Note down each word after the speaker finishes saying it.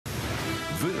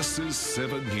This is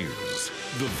 7 News,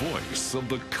 the voice of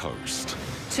the coast.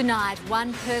 Tonight,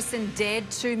 one person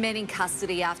dead, 2 men in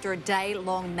custody after a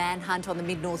day-long manhunt on the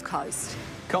mid-North Coast.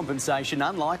 Compensation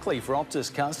unlikely for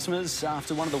Optus customers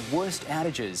after one of the worst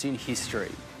outages in history.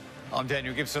 I'm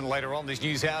Daniel Gibson. Later on this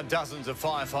news hour, dozens of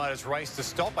firefighters race to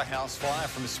stop a house fire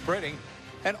from spreading.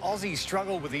 And Aussies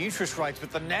struggle with the interest rates, but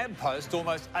the NAB post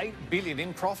almost $8 billion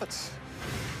in profits.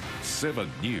 7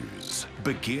 News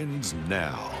begins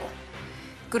now.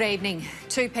 Good evening.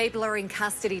 2 people are in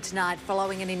custody tonight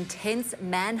following an intense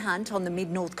manhunt on the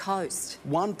mid-North Coast.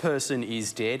 One person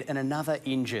is dead and another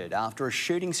injured after a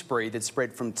shooting spree that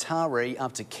spread from Taree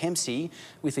up to Kempsey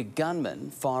with a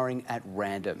gunman firing at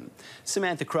random.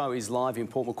 Samantha Crowe is live in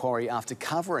Port Macquarie after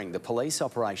covering the police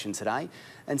operation today.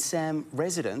 And Sam,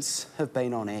 residents have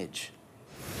been on edge.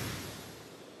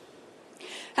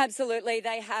 Absolutely,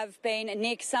 they have been.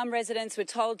 Nick, some residents were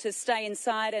told to stay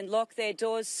inside and lock their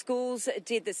doors. Schools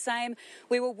did the same.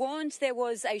 We were warned there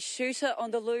was a shooter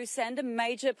on the loose and a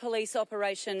major police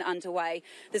operation underway.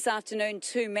 This afternoon,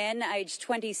 2 men aged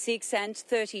 26 and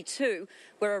 32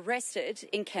 were arrested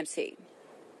in Kempsey.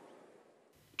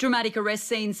 Dramatic arrest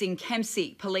scenes in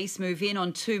Kempsey. Police move in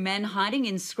on 2 men hiding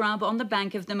in scrub on the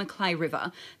bank of the Macleay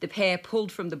River. The pair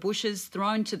pulled from the bushes,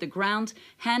 thrown to the ground,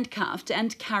 handcuffed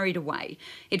and carried away.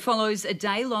 It follows a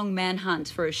day-long manhunt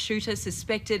for a shooter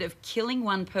suspected of killing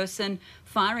one person,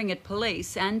 firing at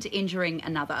police and injuring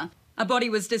another. A body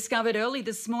was discovered early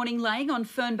this morning laying on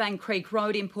Fernbank Creek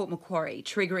Road in Port Macquarie,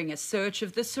 triggering a search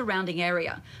of the surrounding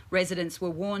area. Residents were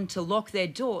warned to lock their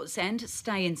doors and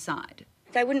stay inside.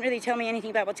 They wouldn't really tell me anything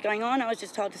about what's going on. I was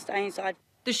just told to stay inside.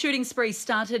 The shooting spree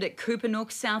started at Coopanook,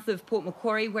 south of Port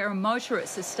Macquarie, where a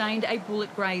motorist sustained a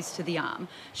bullet graze to the arm.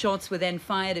 Shots were then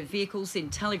fired at vehicles in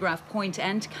Telegraph Point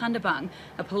and Cundabung.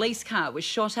 A police car was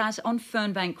shot at on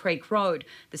Fernbank Creek Road,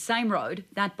 the same road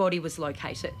that body was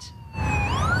located.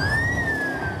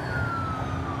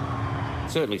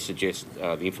 Certainly suggests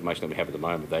the information that we have at the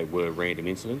moment, they were random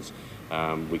incidents.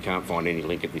 We can't find any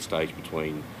link at this stage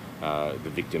between the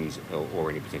victims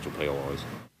or any potential POIs.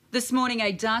 This morning,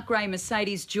 a dark grey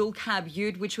Mercedes dual cab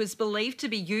ute, which was believed to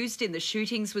be used in the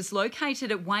shootings, was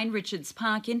located at Wayne Richards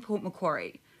Park in Port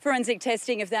Macquarie. Forensic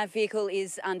testing of that vehicle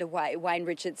is underway. Wayne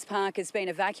Richards Park has been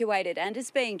evacuated and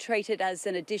is being treated as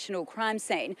an additional crime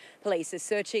scene. Police are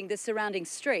searching the surrounding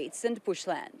streets and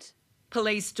bushland.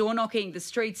 Police door-knocking the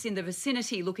streets in the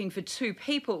vicinity looking for 2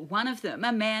 people, one of them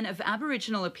a man of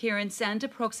Aboriginal appearance and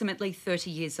approximately 30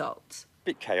 years old.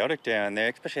 Bit chaotic down there,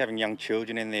 especially having young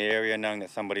children in the area, knowing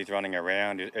that somebody's running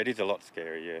around. It is a lot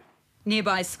scary, yeah.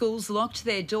 Nearby schools locked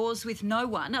their doors with no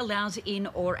one allowed in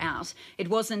or out. It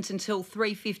wasn't until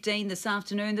 3:15 this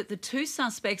afternoon that the 2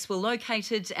 suspects were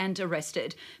located and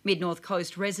arrested. Mid-North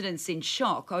Coast residents in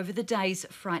shock over the day's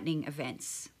frightening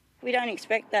events. We don't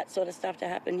expect that sort of stuff to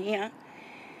happen here.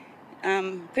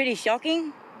 Pretty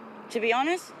shocking, to be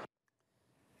honest.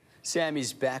 Sam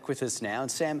is back with us now.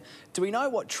 And Sam, do we know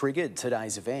what triggered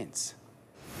today's events?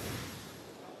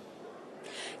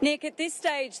 Nick, at this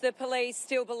stage, the police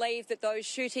still believe that those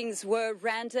shootings were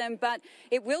random, but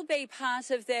it will be part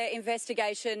of their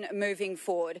investigation moving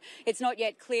forward. It's not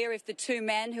yet clear if the 2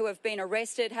 men who have been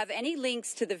arrested have any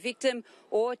links to the victim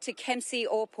or to Kempsey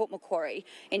or Port Macquarie.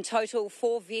 In total,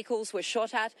 4 vehicles were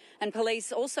shot at, and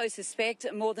police also suspect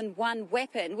more than 1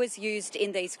 weapon was used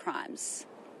in these crimes.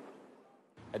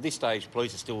 At this stage,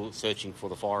 police are still searching for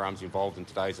the firearms involved in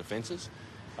today's offences.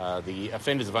 The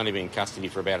offenders have only been in custody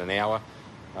for about an hour,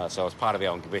 so as part of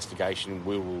our investigation,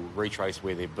 we will retrace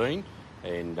where they've been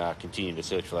and continue to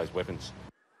search for those weapons.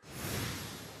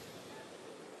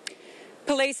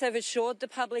 Police have assured the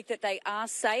public that they are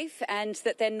safe and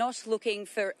that they're not looking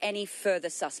for any further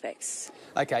suspects.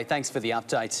 OK, thanks for the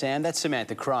update, Sam. That's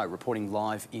Samantha Crowe reporting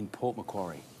live in Port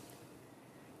Macquarie.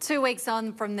 2 weeks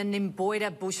on from the Nimboida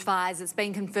bushfires, it's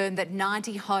been confirmed that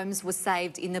 90 homes were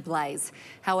saved in the blaze.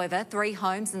 However, 3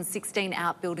 homes and 16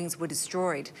 outbuildings were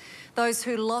destroyed. Those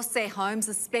who lost their homes,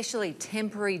 especially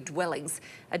temporary dwellings,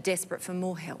 are desperate for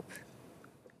more help.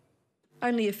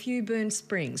 Only a few burned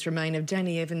springs remain of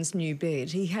Danny Evans' new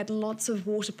bed. He had lots of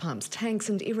water pumps, tanks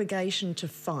and irrigation to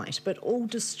fight, but all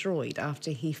destroyed after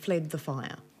he fled the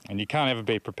fire. And you can't ever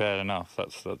be prepared enough.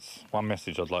 That's one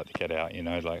message I'd like to get out. You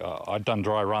know, like I'd done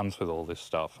dry runs with all this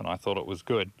stuff and I thought it was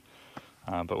good.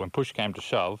 But when push came to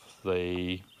shove,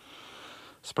 the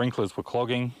sprinklers were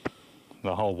clogging.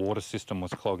 The whole water system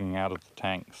was clogging out of the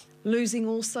tanks. Losing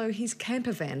also his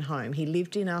camper van home he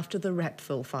lived in after the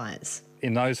Rapville fires.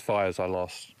 In those fires, I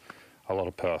lost a lot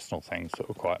of personal things that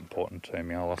were quite important to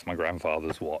me. I lost my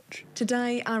grandfather's watch.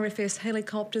 Today, RFS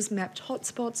helicopters mapped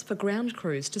hotspots for ground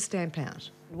crews to stamp out.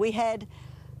 We had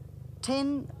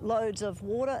 10 loads of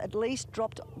water at least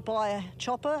dropped by a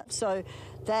chopper, so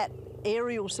that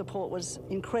aerial support was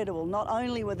incredible. Not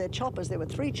only were there choppers, there were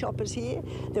 3 choppers here,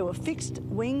 there were fixed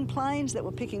wing planes that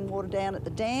were picking water down at the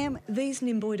dam. These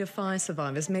Nimboida fire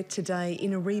survivors met today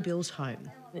in a rebuilt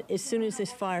home. As soon as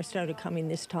this fire started coming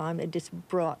this time, it just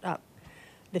brought up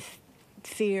the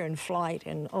fear and flight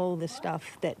and all the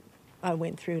stuff that I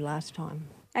went through last time.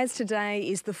 As today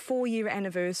is the 4-year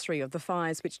anniversary of the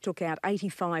fires which took out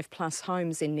 85+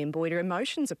 homes in Nimboida,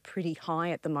 emotions are pretty high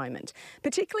at the moment,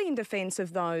 particularly in defence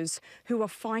of those who are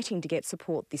fighting to get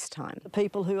support this time. The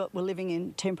people who were living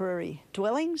in temporary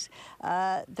dwellings,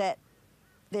 that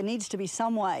there needs to be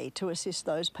some way to assist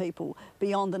those people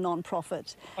beyond the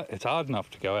non-profits. It's hard enough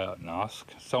to go out and ask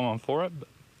someone for it, but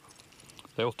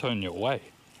they'll turn you away,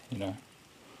 you know.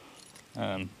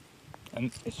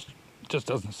 And it's just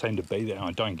doesn't seem to be there.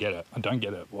 I don't get it. I don't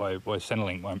get it why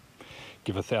Centrelink won't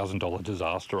give a $1,000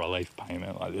 disaster relief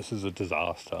payment. Like, this is a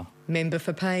disaster. Member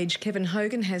for Page Kevin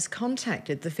Hogan has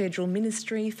contacted the Federal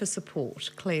Ministry for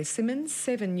support. Claire Simmons,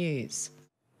 7 News.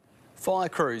 Fire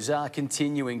crews are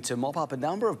continuing to mop up a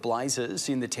number of blazes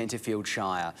in the Tenterfield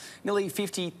Shire. Nearly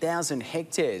 50,000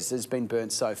 hectares has been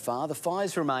burnt so far. The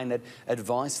fires remain at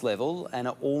advice level and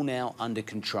are all now under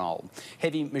control.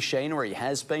 Heavy machinery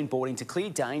has been brought in to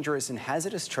clear dangerous and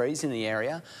hazardous trees in the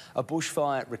area. A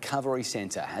bushfire recovery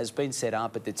centre has been set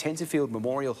up at the Tenterfield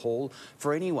Memorial Hall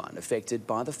for anyone affected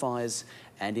by the fires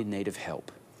and in need of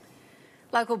help.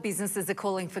 Local businesses are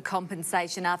calling for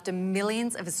compensation after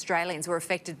millions of Australians were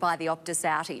affected by the Optus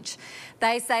outage.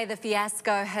 They say the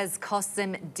fiasco has cost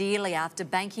them dearly after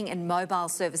banking and mobile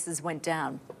services went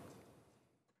down.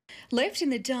 Left in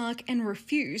the dark and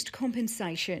refused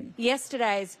compensation.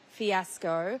 Yesterday's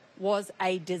fiasco was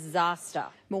a disaster.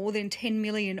 More than 10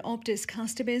 million Optus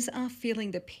customers are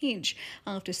feeling the pinch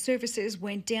after services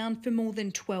went down for more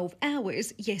than 12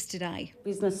 hours yesterday.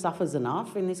 Business suffers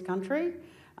enough in this country.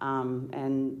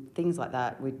 And things like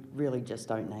that we really just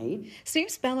don't need.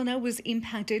 Snoops Ballina was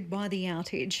impacted by the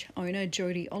outage. Owner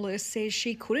Jodie Ollis says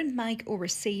she couldn't make or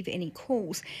receive any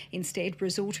calls, instead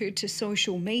resorted to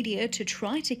social media to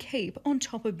try to keep on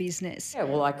top of business. Yeah,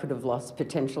 well, I could have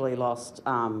potentially lost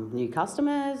new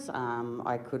customers.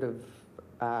 I could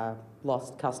have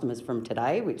lost customers from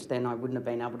today, which then I wouldn't have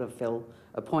been able to fill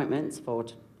appointments for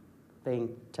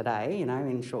being today, you know,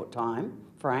 in short time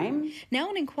frame. Now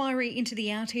an inquiry into the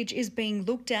outage is being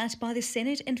looked at by the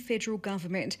Senate and federal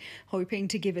government, hoping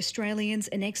to give Australians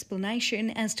an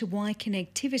explanation as to why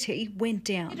connectivity went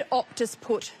down. Did Optus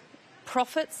put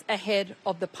profits ahead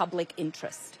of the public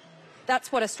interest?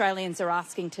 That's what Australians are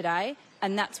asking today,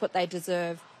 and that's what they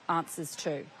deserve answers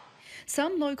to.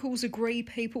 Some locals agree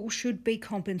people should be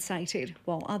compensated,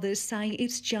 while others say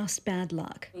it's just bad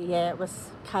luck. Yeah, it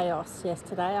was chaos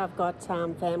yesterday. I've got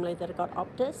family that have got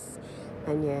Optus,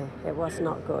 and yeah, it was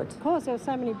not good. Of course, there were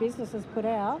so many businesses put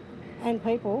out and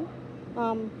people.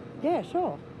 Yeah,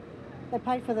 sure. They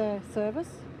paid for the service,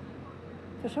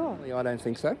 for sure. I don't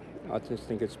think so. I just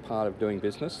think it's part of doing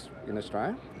business in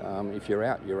Australia. If you're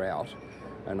out, you're out.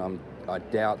 And I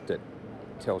doubt that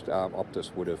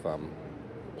Optus would have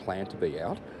planned to be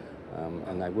out.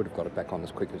 And they would have got it back on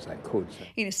as quick as they could. So.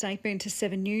 In a statement to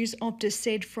 7 News, Optus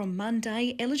said from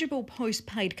Monday, eligible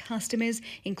postpaid customers,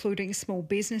 including small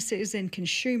businesses and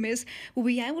consumers, will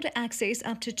be able to access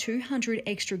up to 200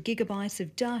 extra gigabytes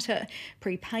of data.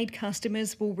 Prepaid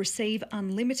customers will receive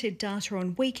unlimited data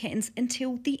on weekends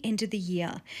until the end of the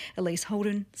year. Elise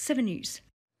Holden, 7 News.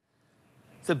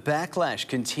 The backlash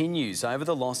continues over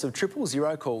the loss of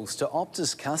 000 calls to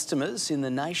Optus customers in the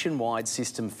nationwide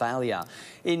system failure.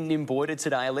 In Nimboida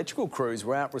today, electrical crews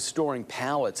were out restoring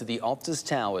power to the Optus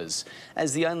towers.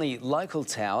 As the only local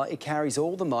tower, it carries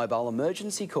all the mobile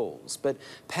emergency calls. But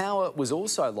power was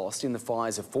also lost in the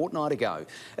fires a fortnight ago.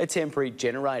 A temporary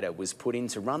generator was put in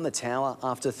to run the tower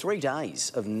after 3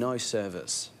 days of no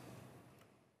service.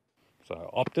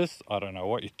 So Optus, I don't know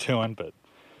what you're doing, but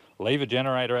leave a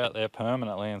generator out there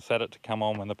permanently and set it to come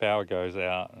on when the power goes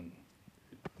out, and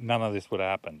none of this would have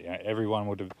happened. You know, everyone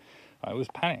would have. It was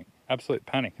panic, absolute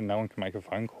panic, and no one could make a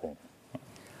phone call.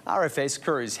 RFS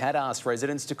crews had asked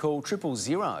residents to call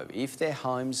 000 if their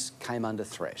homes came under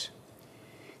threat.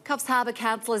 Coffs Harbour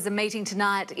councillors are meeting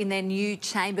tonight in their new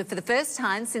chamber for the first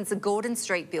time since the Gordon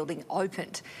Street building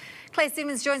opened. Claire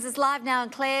Simmons joins us live now.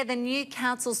 And Claire, the new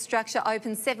council structure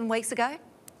opened 7 weeks ago.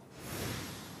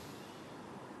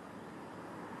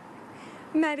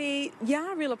 Maddie,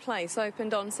 Yarrilla Place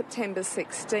opened on September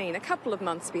 16, a couple of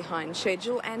months behind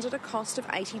schedule and at a cost of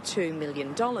 $82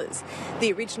 million.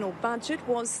 The original budget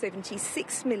was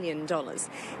 $76 million.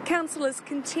 Councillors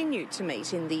continued to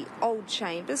meet in the old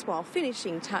chambers while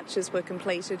finishing touches were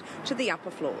completed to the upper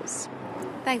floors.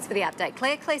 Thanks for the update,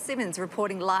 Claire. Claire Simmons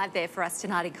reporting live there for us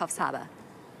tonight in Coffs Harbour.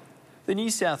 The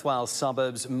New South Wales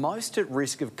suburbs most at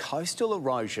risk of coastal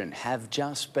erosion have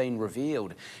just been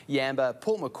revealed. Yamba,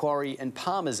 Port Macquarie and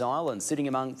Palmer's Island sitting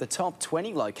among the top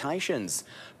 20 locations.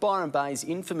 Byron Bay's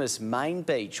infamous Main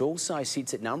Beach also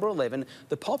sits at number 11,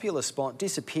 the popular spot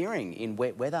disappearing in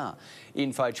wet weather.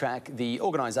 InfoTrack, the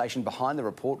organisation behind the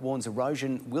report, warns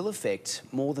erosion will affect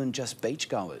more than just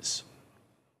beachgoers.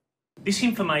 This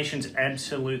information is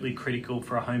absolutely critical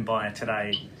for a home buyer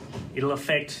today. It'll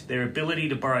affect their ability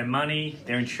to borrow money,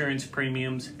 their insurance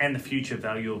premiums and the future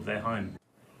value of their home.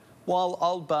 While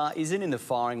Old Bar isn't in the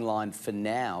firing line for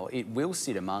now, it will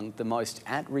sit among the most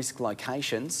at-risk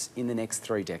locations in the next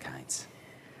 3 decades.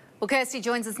 Well, Kirsty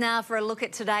joins us now for a look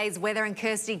at today's weather. And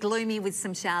Kirsty, gloomy with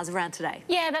some showers around today.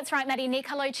 Yeah, that's right, Maddie. Nick,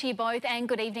 hello to you both and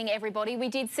good evening, everybody. We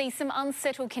did see some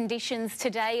unsettled conditions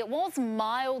today. It was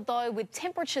mild, though, with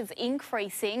temperatures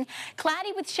increasing.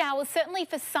 Cloudy with showers, certainly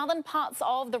for southern parts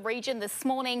of the region this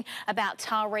morning, about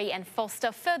Taree and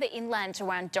Foster, further inland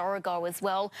around Dorrigo as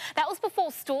well. That was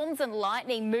before storms and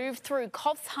lightning moved through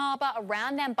Coffs Harbour,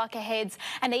 around Nambucca Heads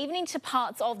and even into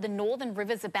parts of the northern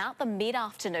rivers about the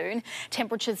mid-afternoon.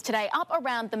 Temperatures today up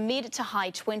around the mid to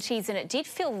high 20s, and it did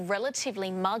feel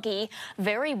relatively muggy.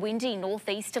 Very windy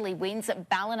northeasterly winds at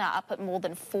Ballina up at more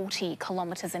than 40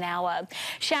 kilometres an hour.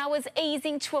 Showers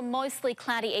easing to a mostly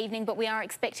cloudy evening, but we are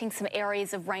expecting some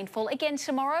areas of rainfall again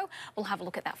tomorrow. We'll have a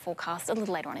look at that forecast a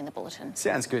little later on in the bulletin.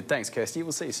 Sounds good. Thanks, Kirsty.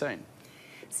 We'll see you soon.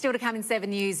 Still to come in 7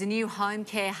 News, a new home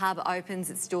care hub opens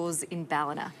its doors in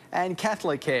Ballina. And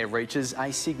Catholic Care reaches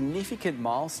a significant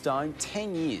milestone,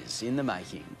 10 years in the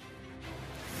making.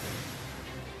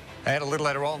 And a little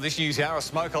later on this news hour, a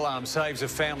smoke alarm saves a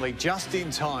family just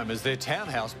in time as their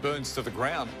townhouse burns to the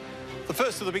ground. The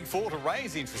first of the big four to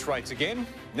raise interest rates again,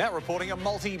 now reporting a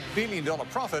multi-billion-dollar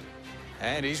profit.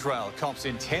 And Israel cops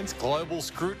intense global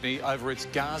scrutiny over its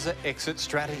Gaza exit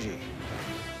strategy.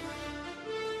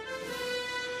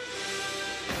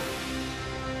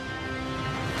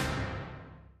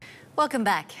 Welcome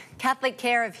back. Catholic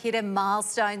Care have hit a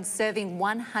milestone, serving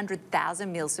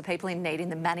 100,000 meals to people in need in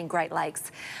the Manning Great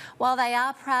Lakes. While they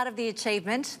are proud of the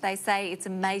achievement, they say it's a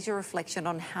major reflection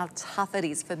on how tough it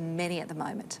is for many at the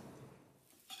moment.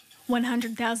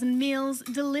 100,000 meals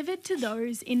delivered to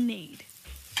those in need.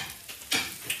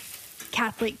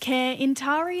 Catholic Care in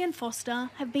Taree and Foster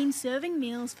have been serving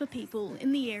meals for people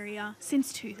in the area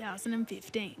since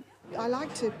 2015. I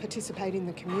like to participate in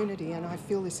the community, and I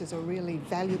feel this is a really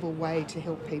valuable way to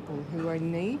help people who are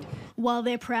in need. While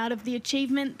they're proud of the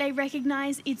achievement, they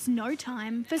recognise it's no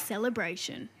time for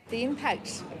celebration. The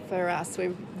impact for us,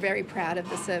 we're very proud of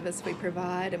the service we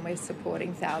provide and we're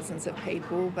supporting thousands of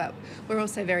people, but we're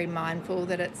also very mindful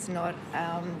that it's not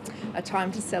a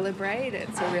time to celebrate.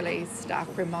 It's a really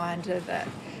stark reminder that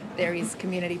there is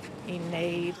community in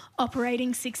need.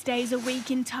 Operating 6 days a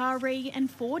week in Taree and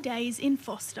 4 days in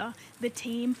Foster, the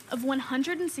team of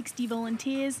 160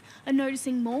 volunteers are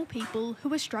noticing more people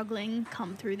who are struggling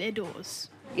come through their doors.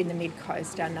 In the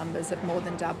mid-coast, our numbers have more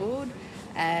than doubled,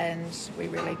 and we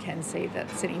really can see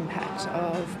that's an impact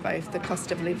of both the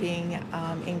cost of living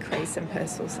increase and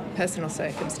personal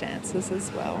circumstances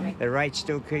as well. The rates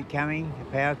still keep coming,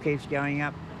 the power keeps going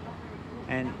up,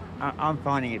 and I'm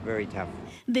finding it very tough.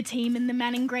 The team in the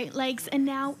Manning Great Lakes are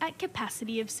now at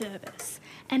capacity of service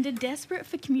and are desperate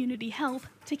for community help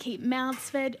to keep mouths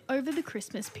fed over the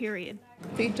Christmas period.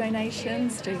 Food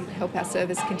donations to help our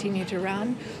service continue to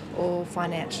run, or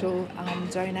financial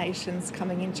donations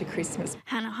coming into Christmas.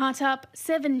 Hannah Hartup,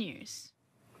 7 News.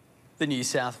 The New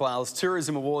South Wales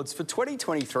Tourism Awards for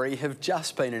 2023 have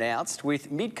just been announced,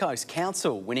 with Mid Coast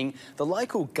Council winning the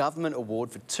Local Government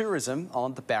Award for Tourism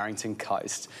on the Barrington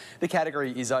Coast. The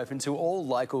category is open to all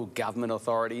local government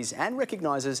authorities and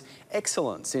recognises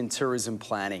excellence in tourism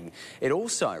planning. It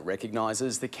also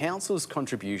recognises the council's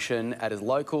contribution at a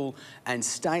local and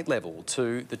state level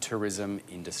to the tourism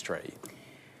industry.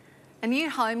 A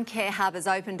new home care hub has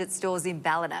opened its doors in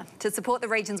Ballina to support the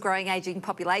region's growing ageing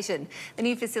population. The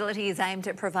new facility is aimed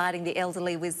at providing the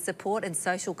elderly with support and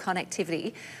social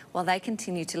connectivity while they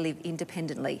continue to live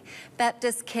independently.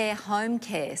 Baptist Care Home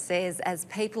Care says as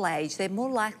people age, they're more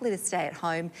likely to stay at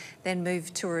home than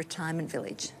move to a retirement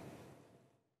village.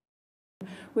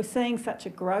 we're seeing such a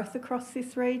growth across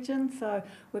this region. So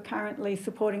we're currently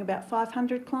supporting about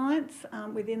 500 clients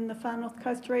within the Far North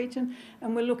Coast region,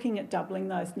 and we're looking at doubling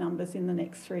those numbers in the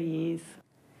next 3 years.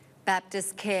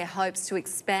 Baptist Care hopes to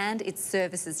expand its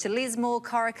services to Lismore,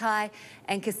 Coraki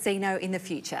and Casino in the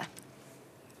future.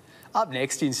 Up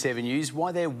next in 7 News,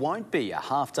 why there won't be a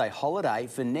half-day holiday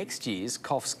for next year's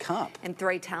Coffs Cup. And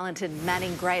 3 talented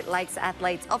Manning Great Lakes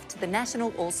athletes off to the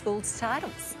National All-Schools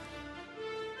titles.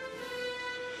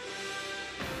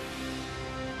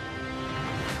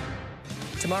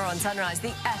 Tomorrow on Sunrise, the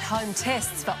at-home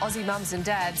tests for Aussie mums and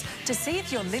dads to see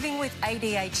if you're living with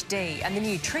ADHD and the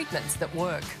new treatments that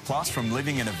work. Plus, from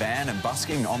living in a van and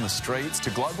busking on the streets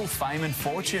to global fame and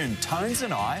fortune, Tones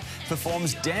and I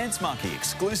performs Dance Monkey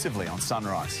exclusively on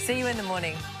Sunrise. See you in the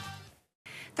morning.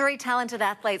 3 talented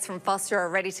athletes from Foster are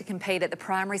ready to compete at the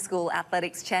Primary School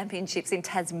Athletics Championships in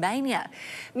Tasmania.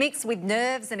 Mixed with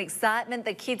nerves and excitement,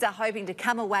 the kids are hoping to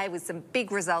come away with some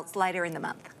big results later in the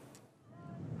month.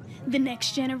 The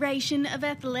next generation of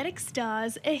athletic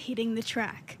stars are hitting the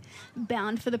track,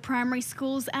 bound for the Primary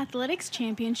Schools Athletics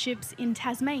Championships in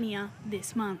Tasmania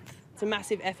this month. It's a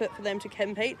massive effort for them to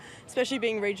compete, especially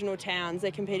being regional towns. They're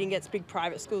competing against big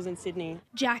private schools in Sydney.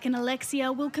 Jack and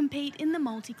Alexia will compete in the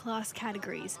multi-class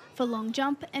categories for long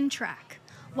jump and track,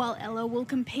 while Ella will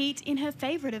compete in her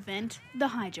favourite event, the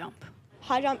high jump.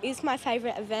 High jump is my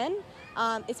favourite event.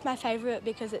 It's my favourite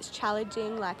because it's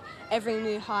challenging, like every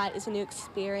new height is a new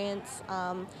experience,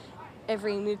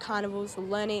 every new carnival is a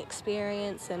learning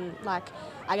experience, and like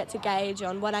I get to gauge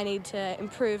on what I need to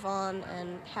improve on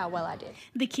and how well I did.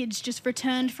 The kids just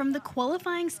returned from the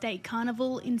qualifying state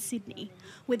carnival in Sydney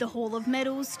with a haul of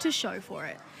medals to show for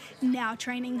it. Now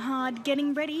training hard,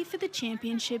 getting ready for the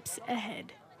championships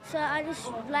ahead. So I just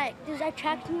there's a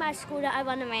track in my school that I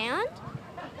run around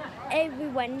every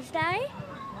Wednesday.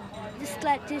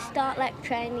 Just start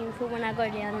training for when I go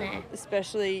down there.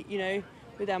 Especially, you know,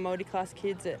 with our multi-class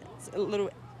kids, it's a little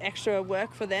extra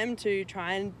work for them to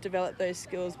try and develop those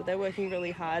skills, but they're working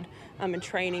really hard and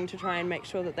training to try and make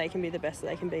sure that they can be the best that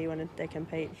they can be when they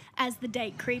compete. As the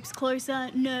date creeps closer,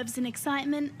 nerves and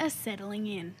excitement are settling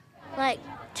in.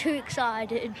 Too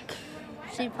excited.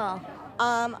 Super.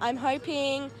 I'm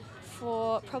hoping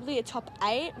for probably a top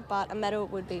 8, but a medal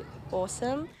would be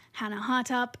awesome. Hannah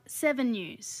Hartup, 7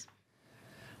 News.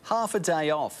 Half a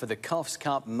day off for the Coffs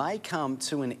Cup may come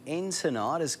to an end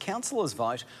tonight as councillors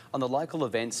vote on the local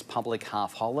event's public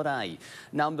half holiday.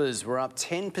 Numbers were up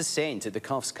 10% at the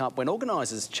Coffs Cup when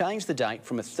organisers changed the date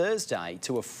from a Thursday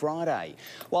to a Friday.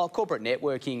 While corporate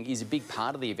networking is a big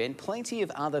part of the event, plenty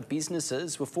of other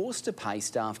businesses were forced to pay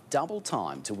staff double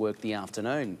time to work the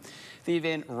afternoon. The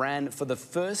event ran for the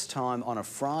first time on a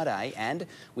Friday and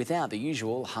without the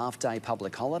usual half-day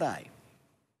public holiday.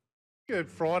 Yeah,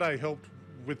 Friday helped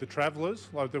with the travellers.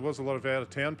 There was a lot of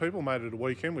out-of-town people, made it a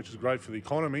weekend, which is great for the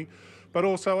economy. But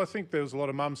also I think there was a lot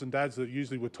of mums and dads that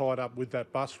usually were tied up with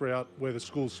that bus route where the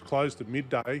schools closed at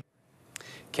midday.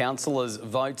 Councillors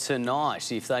vote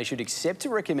tonight if they should accept a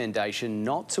recommendation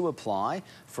not to apply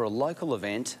for a local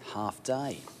event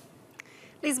half-day.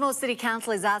 Lismore City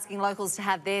Council is asking locals to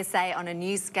have their say on a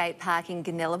new skate park in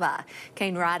Gunnellabar.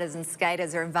 Keen riders and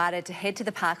skaters are invited to head to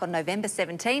the park on November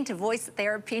 17 to voice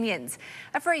their opinions.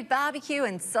 A free barbecue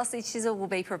and sausage sizzle will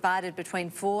be provided between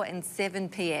 4 and 7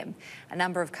 p.m. A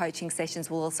number of coaching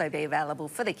sessions will also be available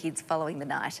for the kids following the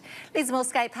night. Lismore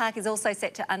Skate Park is also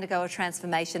set to undergo a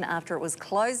transformation after it was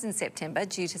closed in September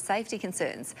due to safety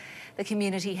concerns. The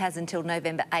community has until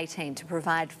November 18 to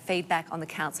provide feedback on the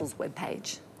council's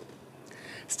webpage.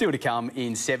 Still to come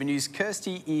in 7 News,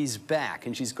 Kirsty is back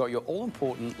and she's got your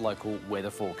all-important local weather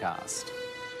forecast.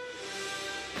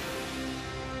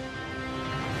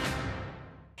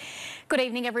 Good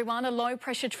evening, everyone. A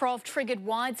low-pressure trough triggered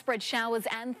widespread showers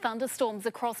and thunderstorms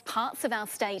across parts of our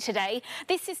state today.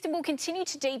 This system will continue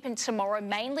to deepen tomorrow,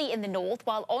 mainly in the north,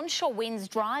 while onshore winds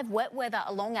drive wet weather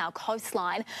along our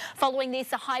coastline. Following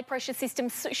this, a high-pressure system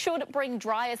should bring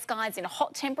drier skies and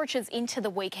hot temperatures into the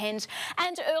weekend.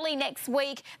 And early next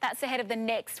week, that's ahead of the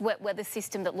next wet weather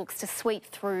system that looks to sweep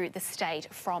through the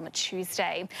state from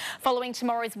Tuesday. Following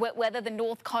tomorrow's wet weather, the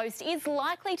North Coast is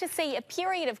likely to see a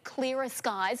period of clearer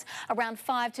skies. Around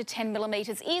 5 to 10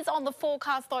 millimetres is on the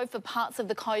forecast, though, for parts of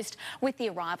the coast with the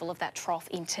arrival of that trough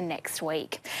into next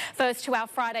week. First to our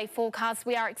Friday forecast,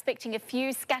 we are expecting a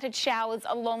few scattered showers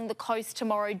along the coast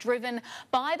tomorrow, driven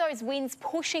by those winds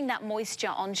pushing that moisture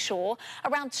onshore.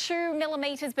 Around 2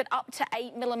 millimetres, but up to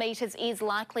 8 millimetres is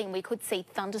likely, and we could see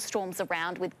thunderstorms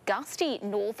around with gusty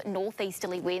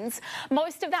northeasterly winds.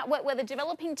 Most of that wet weather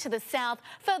developing to the south.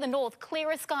 Further north,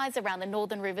 clearer skies around the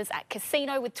northern rivers at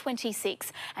Casino with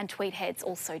 26 and Tweed Tweed Heads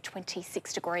also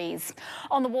 26 degrees.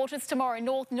 On the waters tomorrow,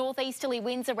 north-northeasterly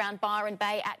winds around Byron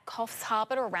Bay at Coffs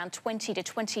Harbour around 20 to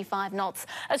 25 knots.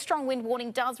 A strong wind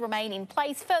warning does remain in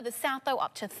place. Further south, though,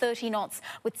 up to 30 knots,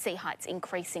 with sea heights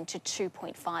increasing to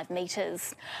 2.5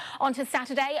 metres. On to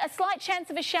Saturday, a slight chance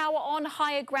of a shower on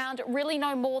higher ground, really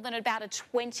no more than about a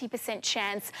 20%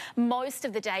 chance. Most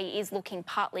of the day is looking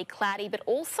partly cloudy, but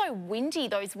also windy.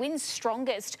 Those winds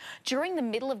strongest during the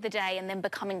middle of the day and then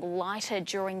becoming lighter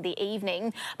during the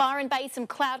evening. Byron Bay, some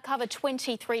cloud cover,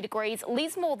 23 degrees.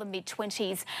 Lismore, the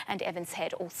mid-20s, and Evans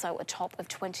Head also a top of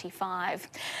 25.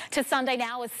 To Sunday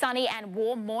now, a sunny and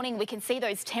warm morning. We can see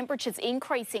those temperatures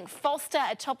increasing. Foster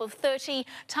a top of 30,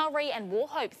 Taree and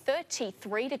Wauchope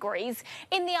 33 degrees.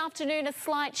 In the afternoon, a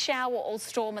slight shower or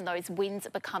storm and those winds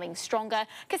becoming stronger.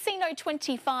 Casino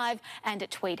 25 and at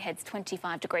Tweed Heads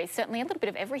 25 degrees. Certainly a little bit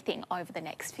of everything over the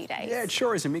next few days. Yeah, it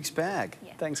sure is a mixed bag.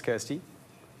 Yeah. Thanks, Kirsty.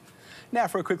 Now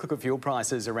for a quick look at fuel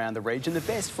prices around the region. The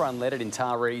best for unleaded in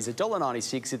Taree is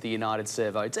 $1.96 at the United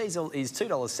Servo. Diesel is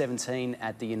 $2.17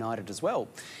 at the United as well.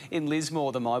 In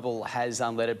Lismore, the Mobil has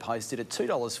unleaded posted at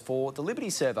 $2.04. The Liberty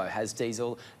Servo has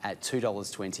diesel at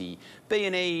 $2.20.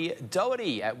 B&E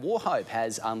Doherty at Wauchope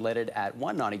has unleaded at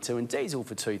 $1.92 and diesel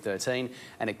for $2.13.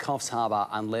 And at Coffs Harbour,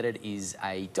 unleaded is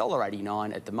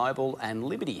 $1.89 at the Mobil, and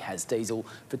Liberty has diesel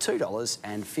for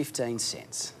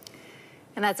 $2.15.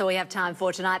 And that's all we have time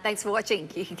for tonight. Thanks for watching.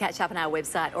 You can catch up on our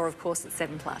website or, of course, at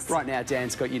 7+. Right now,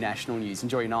 Dan's got your national news.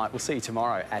 Enjoy your night. We'll see you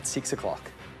tomorrow at 6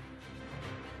 o'clock.